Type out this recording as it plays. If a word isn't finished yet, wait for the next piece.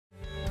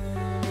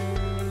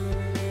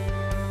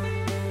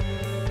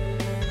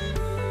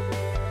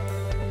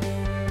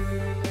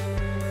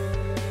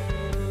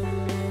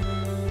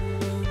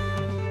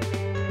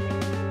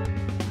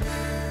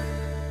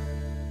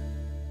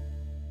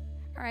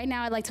Right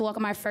now, I'd like to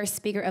welcome our first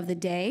speaker of the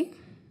day.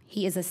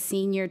 He is a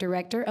senior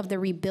director of the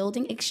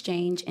Rebuilding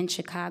Exchange in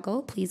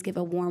Chicago. Please give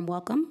a warm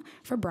welcome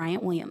for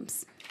Bryant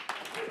Williams.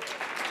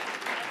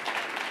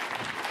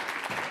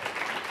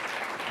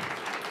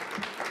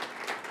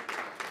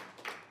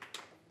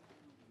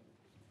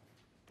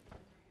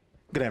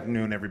 Good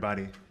afternoon,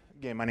 everybody.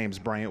 Again, my name is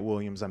Bryant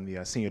Williams. I'm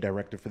the Senior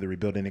Director for the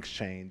Rebuilding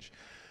Exchange,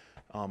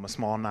 a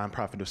small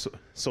nonprofit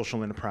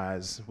social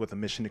enterprise with a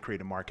mission to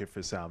create a market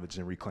for salvage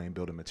and reclaimed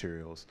building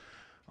materials.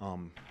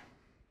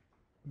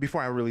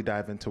 Before I really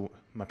dive into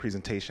my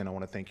presentation, I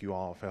want to thank you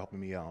all for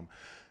helping me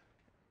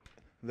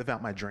live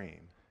out my dream.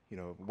 You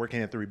know,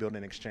 working at the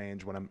Rebuilding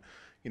Exchange, when I'm,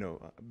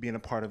 being a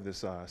part of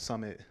this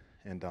summit,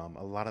 and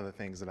a lot of the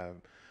things that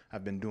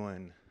I've been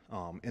doing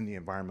in the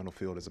environmental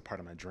field is a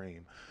part of my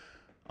dream.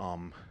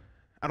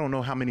 I don't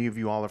know how many of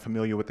you all are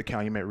familiar with the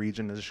Calumet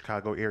region of the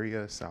Chicago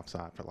area. South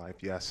Side for life,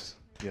 yes,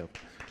 yep,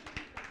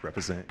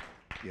 represent,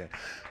 yeah.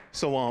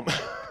 So,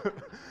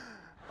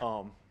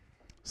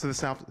 so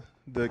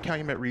the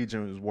Calumet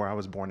region is where I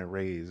was born and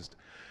raised,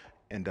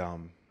 and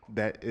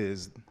that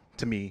is,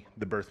 to me,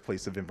 the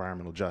birthplace of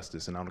environmental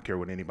justice. And I don't care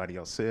what anybody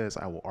else says,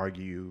 I will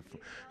argue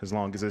as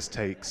long as this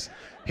takes.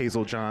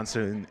 Hazel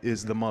Johnson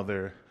is the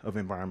mother of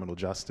environmental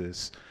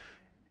justice.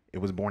 It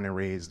was born and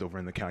raised over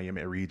in the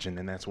Calumet region,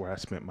 and that's where I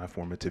spent my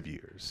formative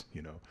years,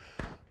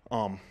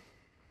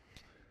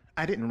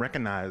 I didn't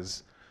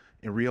recognize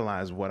and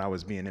realize what I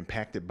was being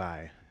impacted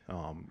by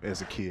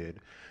as a kid.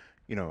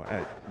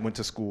 I went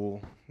to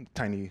school,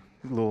 tiny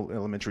little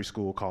elementary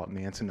school called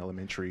Nansen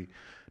Elementary,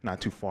 not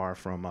too far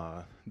from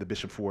the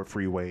Bishop Ford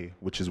Freeway,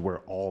 which is where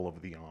all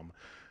of the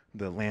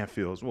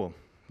landfills, well,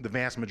 the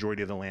vast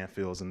majority of the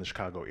landfills in the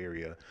Chicago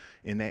area.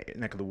 In that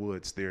neck of the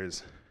woods,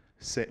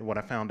 what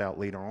I found out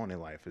later on in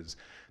life is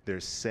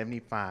there's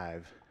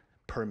 75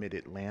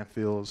 permitted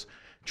landfills,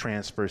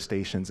 transfer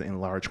stations, and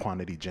large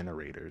quantity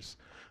generators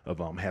of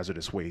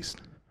hazardous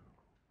waste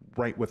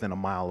right within a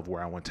mile of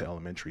where I went to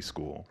elementary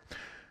school.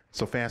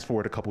 So fast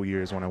forward a couple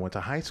years, when I went to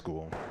high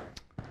school,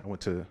 I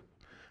went to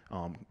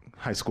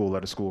high school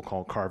at a school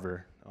called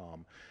Carver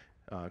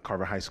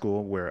High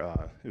School, where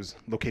it was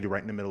located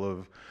right in the middle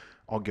of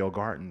Altgeld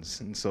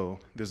Gardens. And so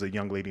there's a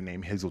young lady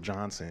named Hazel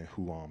Johnson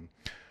who,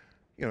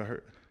 I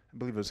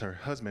believe it was her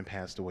husband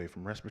passed away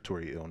from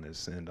respiratory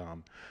illness. And,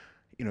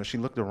 she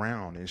looked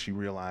around and she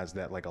realized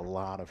that like a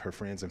lot of her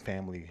friends and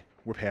family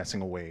were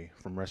passing away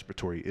from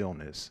respiratory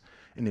illness.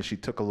 And then she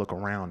took a look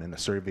around in a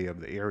survey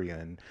of the area,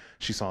 and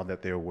she saw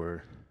that there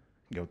were,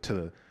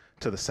 to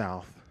the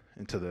south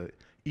and to the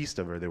east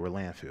of her, there were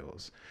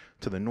landfills.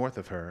 To the north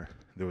of her,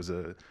 there was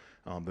the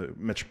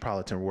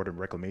Metropolitan Water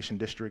Reclamation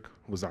District,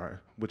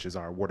 which is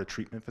our water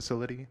treatment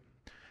facility.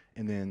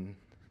 And then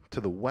to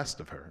the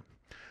west of her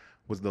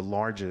was the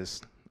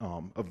largest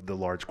of the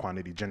large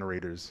quantity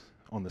generators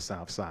on the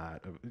south side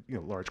of,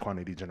 large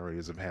quantity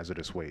generators of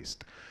hazardous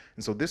waste.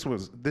 And so this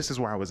is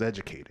where I was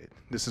educated.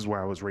 This is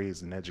where I was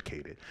raised and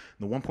educated.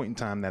 The one point in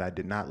time that I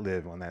did not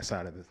live on that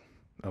side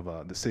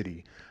of the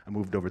city, I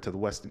moved over to the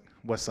west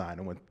side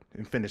and went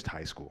and finished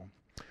high school.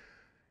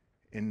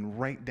 And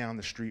right down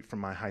the street from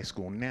my high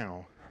school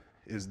now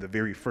is the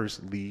very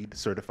first LEED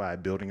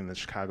certified building in the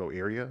Chicago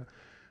area.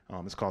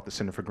 It's called the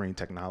Center for Green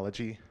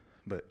Technology.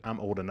 But I'm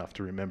old enough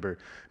to remember,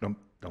 don't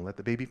let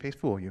the baby face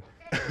fool you.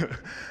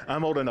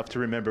 I'm old enough to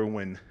remember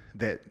when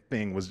that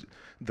thing was,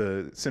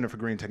 the Center for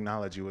Green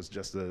Technology was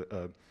just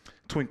a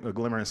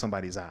glimmer in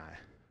somebody's eye.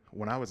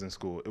 When I was in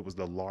school, it was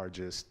the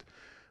largest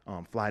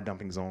fly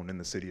dumping zone in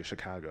the city of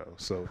Chicago.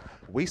 So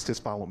waste has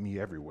followed me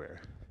everywhere,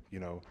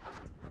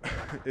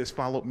 It's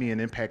followed me and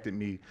impacted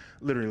me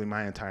literally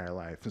my entire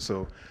life. And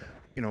so,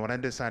 what I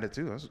decided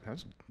to do, I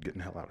was getting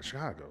the hell out of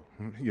Chicago.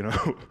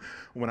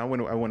 When I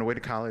went away to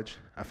college,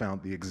 I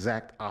found the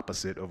exact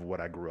opposite of what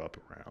I grew up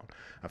around.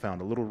 I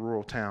found a little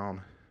rural town,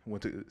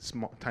 went to a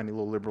small, tiny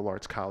little liberal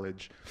arts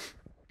college.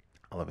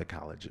 I love a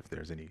college. If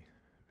there's any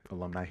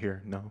alumni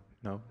here, no,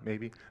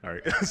 maybe. All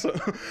right. So,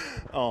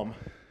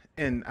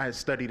 and I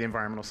studied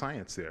environmental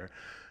science there.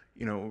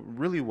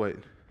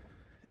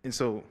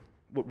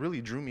 What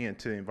really drew me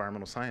into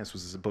environmental science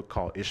was this book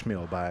called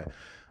Ishmael by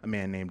a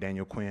man named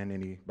Daniel Quinn.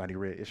 Anybody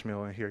read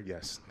Ishmael in here?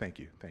 Yes, thank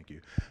you.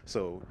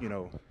 So,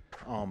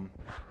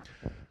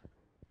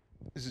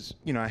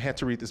 I had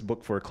to read this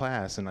book for a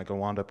class, and I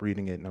wound up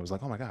reading it, and I was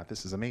like, oh my God,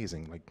 this is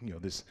amazing.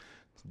 This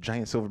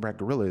giant silverback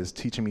gorilla is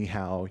teaching me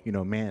how,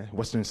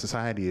 Western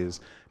society is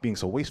being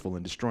so wasteful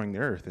and destroying the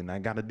earth, and I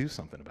got to do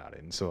something about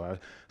it. And so I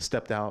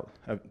stepped out,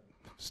 I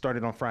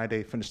started on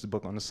Friday, finished the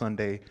book on a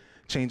Sunday,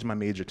 changed my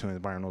major to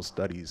environmental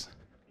studies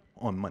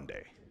on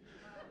Monday.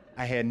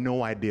 I had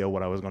no idea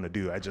what I was going to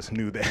do. I just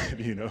knew that,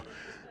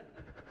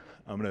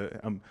 I'm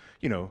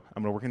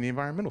gonna work in the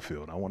environmental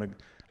field. I want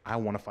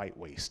to fight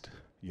waste.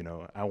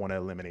 I want to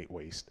eliminate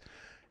waste.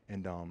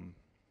 And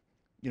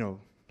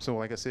so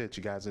like I said,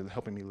 you guys are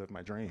helping me live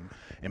my dream.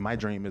 And my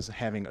dream is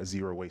having a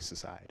zero waste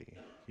society.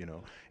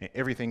 And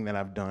everything that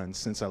I've done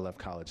since I left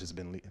college has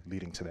been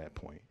leading to that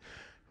point.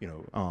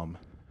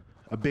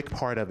 A big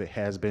part of it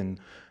has been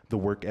the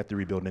work at the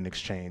Rebuilding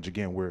Exchange.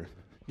 Again, we're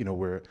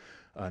We're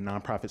a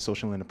nonprofit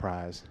social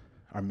enterprise.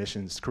 Our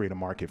mission is to create a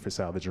market for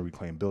salvage and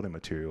reclaimed building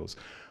materials.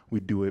 We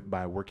do it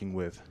by working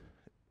with,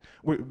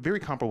 we're very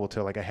comparable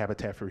to like a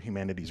Habitat for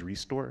Humanity's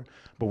Restore,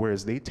 but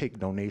whereas they take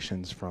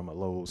donations from a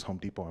Lowe's, Home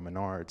Depot, and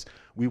Menards,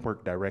 we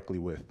work directly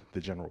with the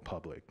general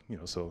public.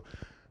 So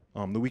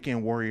the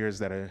weekend warriors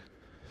that are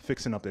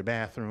fixing up their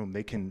bathroom,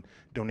 they can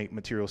donate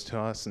materials to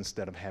us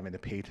instead of having to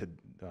pay to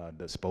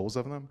dispose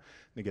of them.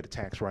 They get a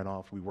tax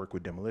write-off. We work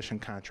with demolition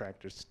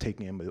contractors to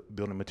take in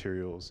building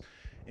materials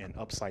and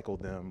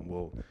upcycle them.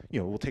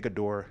 We'll take a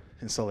door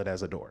and sell it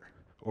as a door,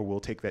 or we'll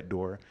take that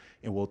door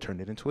and we'll turn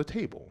it into a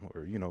table,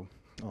 or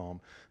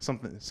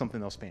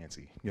something else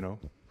fancy.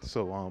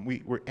 So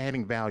we're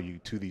adding value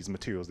to these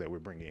materials that we're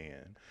bringing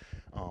in,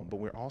 but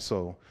we're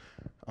also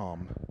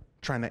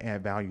trying to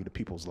add value to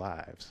people's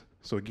lives.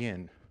 So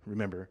again,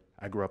 remember,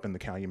 I grew up in the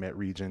Calumet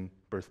region,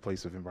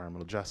 birthplace of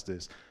environmental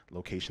justice,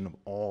 location of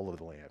all of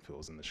the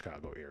landfills in the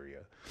Chicago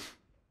area.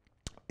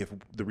 If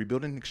the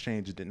Rebuilding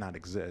Exchange did not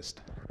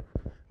exist,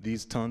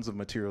 these tons of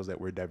materials that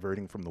we're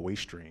diverting from the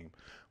waste stream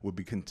would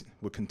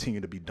continue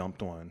to be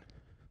dumped on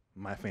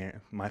my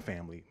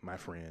family, my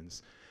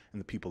friends, and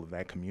the people of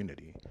that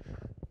community.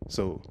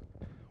 So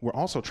we're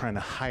also trying to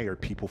hire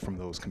people from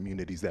those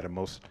communities that are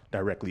most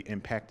directly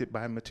impacted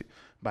by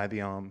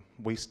the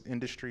waste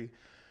industry.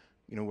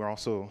 We're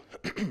also,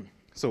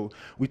 so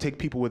we take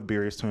people with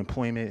barriers to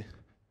employment,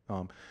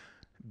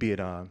 be it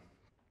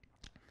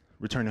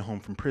returning home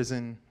from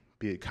prison,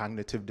 be it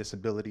cognitive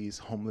disabilities,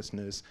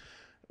 homelessness.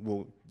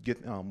 We'll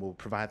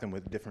provide them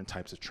with different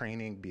types of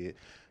training, be it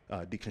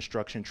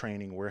deconstruction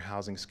training,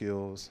 warehousing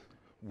skills,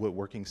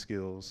 woodworking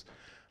skills,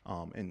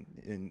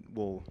 and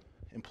we'll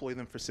employ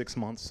them for 6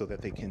 months so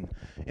that they can,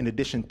 in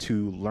addition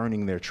to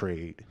learning their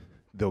trade,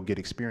 they'll get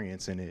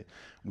experience in it.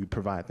 We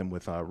provide them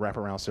with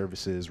wraparound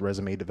services,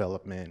 resume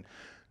development,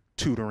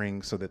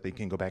 tutoring so that they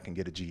can go back and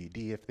get a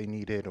GED if they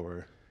need it,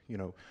 or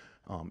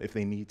if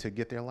they need to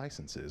get their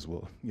licenses.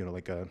 We'll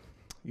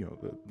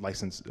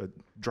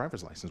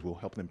driver's license. We'll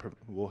help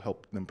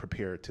them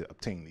prepare to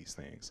obtain these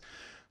things,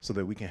 so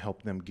that we can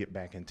help them get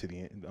back into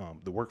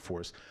the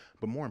workforce.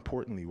 But more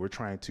importantly, we're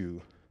trying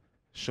to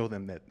show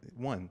them that,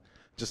 one,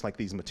 just like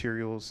these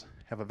materials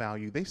have a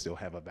value, they still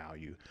have a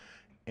value.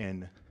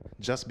 And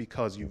just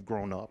because you've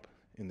grown up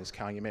in this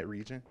Calumet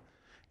region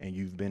and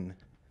you've been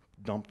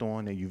dumped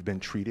on and you've been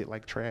treated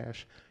like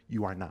trash,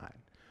 you are not.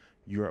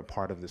 You're a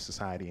part of the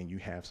society and you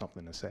have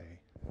something to say.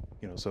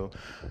 So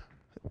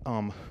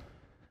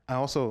I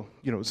also,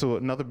 so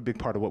another big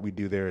part of what we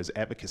do there is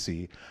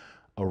advocacy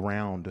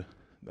around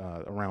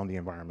the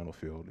environmental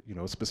field,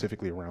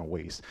 specifically around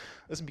waste.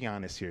 Let's be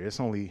honest here. It's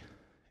only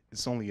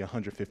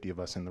 150 of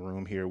us in the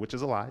room here, which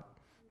is a lot.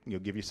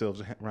 Give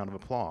yourselves a round of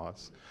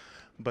applause.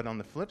 But on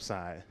the flip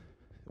side,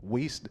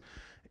 waste,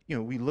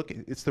 we look at,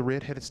 it's the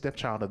redheaded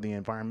stepchild of the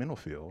environmental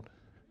field,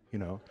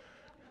 Well,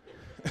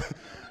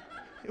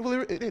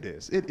 it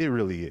is. It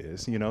really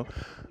is,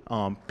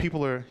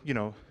 People are,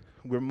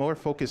 we're more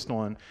focused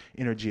on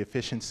energy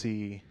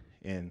efficiency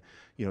and,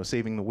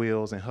 saving the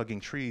whales and hugging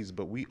trees,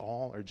 but we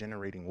all are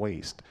generating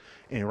waste.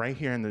 And right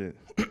here in the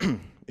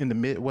in the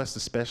Midwest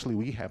especially,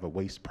 we have a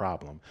waste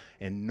problem.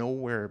 And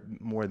nowhere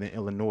more than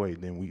Illinois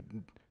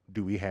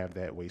do we have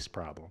that waste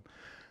problem.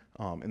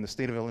 In the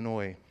state of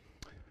Illinois,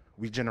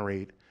 we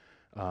generate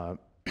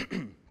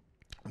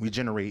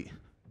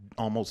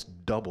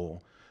almost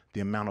double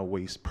the amount of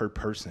waste per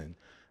person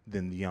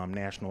than the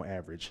national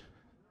average.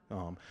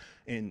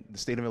 In the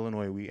state of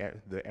Illinois,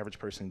 the average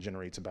person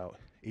generates about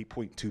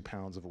 8.2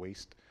 pounds of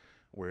waste,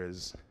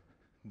 whereas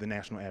the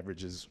national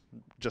average is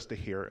just a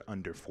hair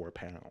under 4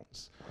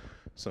 pounds.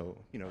 So,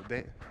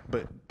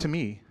 but to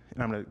me,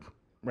 and I'm gonna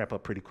wrap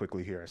up pretty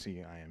quickly here. I see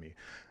you eyeing me.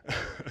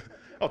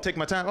 I'll take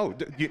my time. Oh,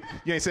 you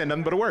ain't saying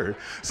nothing but a word.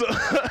 So,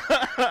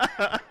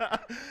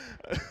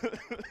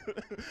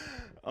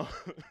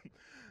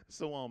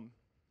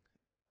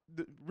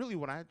 really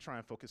what I try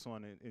and focus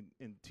on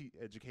in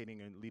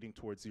educating and leading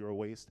towards zero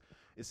waste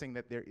is saying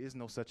that there is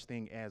no such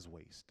thing as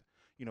waste.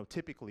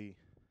 Typically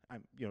I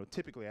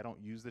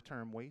don't use the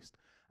term waste.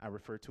 I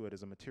refer to it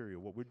as a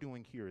material. What we're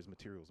doing here is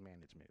materials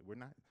management.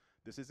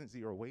 This isn't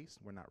zero waste.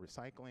 We're not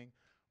recycling.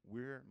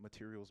 We're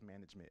materials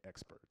management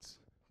experts.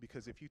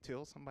 Because if you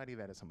tell somebody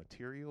that it's a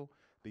material,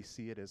 they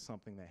see it as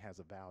something that has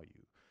a value.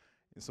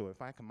 And so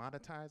if I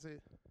commoditize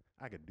it,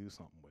 I could do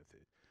something with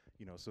it.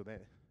 So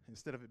that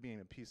instead of it being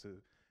a piece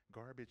of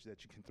garbage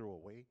that you can throw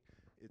away,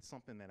 it's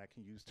something that I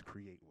can use to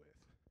create with.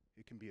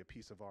 It can be a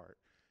piece of art.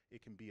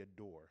 It can be a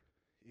door.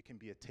 It can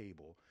be a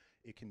table.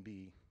 It can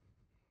be,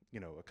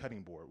 a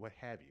cutting board, what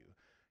have you.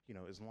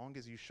 As long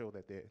as you show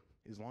that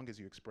as long as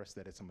you express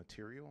that it's a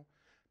material,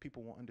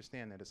 people will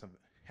understand that it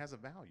has a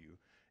value,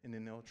 and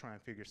then they'll try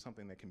and figure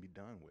something that can be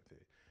done with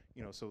it.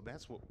 So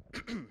that's what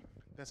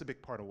that's a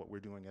big part of what we're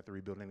doing at the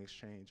Rebuilding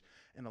Exchange,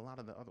 and a lot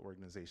of the other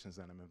organizations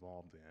that I'm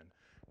involved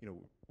in.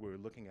 We're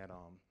looking at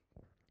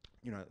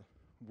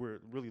we're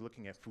really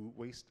looking at food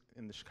waste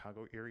in the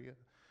Chicago area,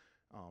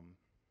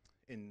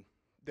 and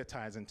that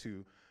ties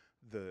into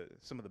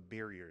some of the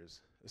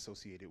barriers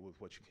associated with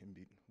what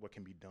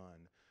can be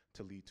done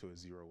to lead to a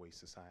zero waste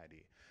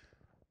society.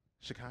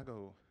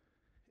 Chicago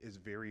is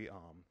very,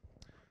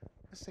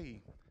 let's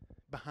say,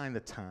 behind the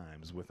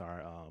times with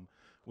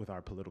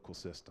our political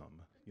system,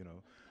 you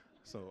know.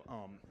 So,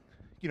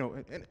 you know,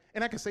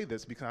 and I can say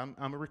this because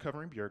I'm a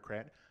recovering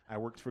bureaucrat. I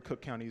worked for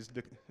Cook County's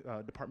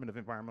Department of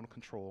Environmental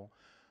Control,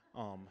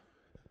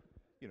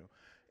 you know,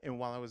 and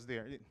while I was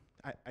there,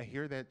 I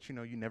hear that, you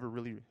know, you never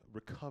really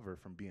recover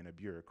from being a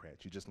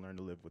bureaucrat. You just learn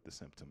to live with the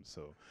symptoms.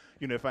 So,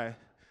 you know,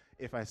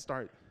 if I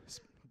start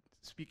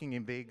speaking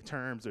in vague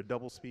terms or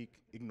double speak,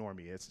 ignore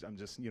me. I'm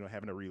just, you know,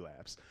 having a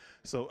relapse.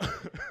 So,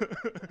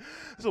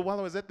 so while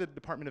I was at the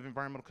Department of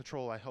Environmental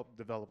Control, I helped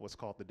develop what's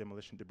called the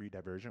Demolition Debris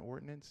Diversion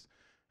Ordinance.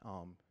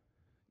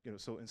 You know,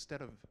 so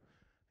instead of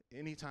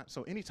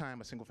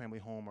anytime a single family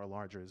home or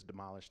larger is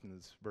demolished in the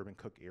suburban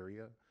Cook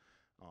area,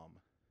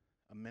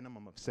 a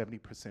minimum of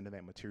 70% of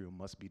that material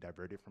must be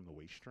diverted from the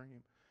waste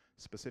stream,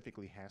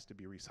 specifically has to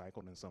be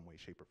recycled in some way,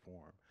 shape, or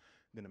form.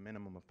 Then a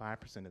minimum of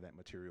 5% of that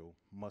material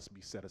must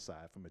be set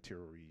aside for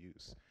material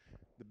reuse.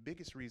 The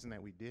biggest reason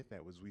that we did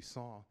that was we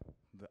saw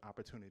the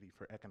opportunity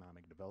for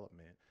economic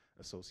development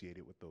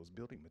associated with those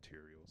building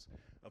materials.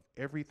 Of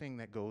everything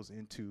that goes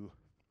into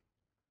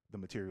the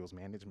materials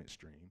management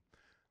stream,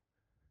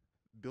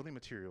 building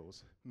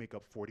materials make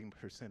up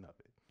 40% of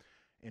it.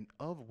 And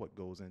of what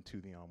goes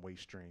into the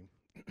waste stream,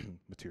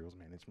 materials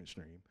management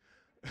stream,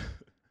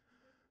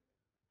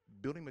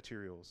 building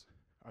materials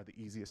are the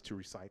easiest to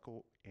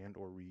recycle and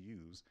or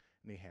reuse,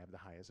 and they have the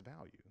highest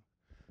value.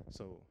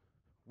 So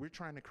we're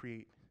trying to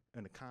create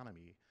an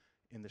economy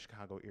in the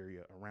Chicago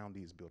area around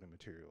these building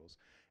materials.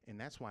 And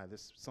that's why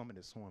this summit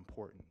is so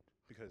important,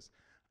 because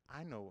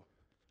I know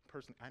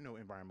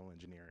environmental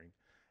engineering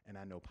and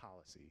I know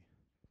policy,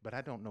 but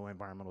I don't know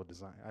environmental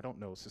design. I don't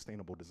know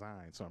sustainable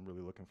design, so I'm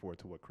really looking forward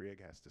to what Craig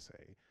has to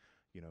say.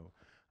 You know,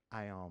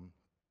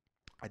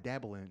 I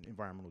dabble in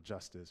environmental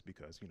justice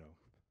because, you know,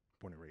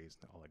 born and raised,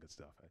 all that good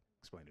stuff. I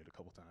explained it a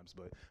couple times,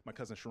 but my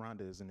cousin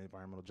Sharonda is an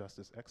environmental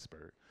justice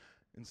expert,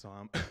 and so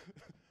I'm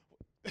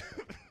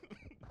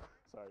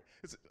sorry.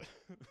 It's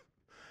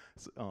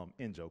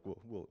in joke.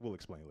 We'll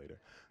explain later.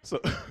 So,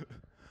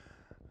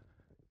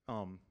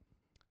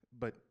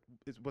 but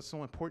what's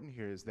so important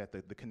here is that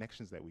the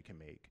connections that we can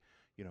make,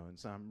 you know, and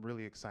so I'm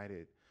really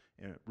excited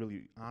and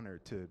really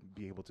honored to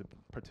be able to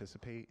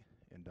participate,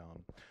 and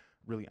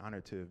really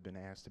honored to have been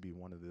asked to be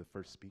one of the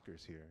first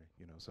speakers here,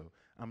 you know. So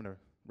I'm gonna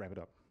wrap it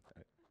up.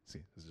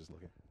 See, this is just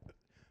looking.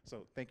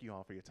 So thank you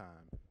all for your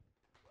time.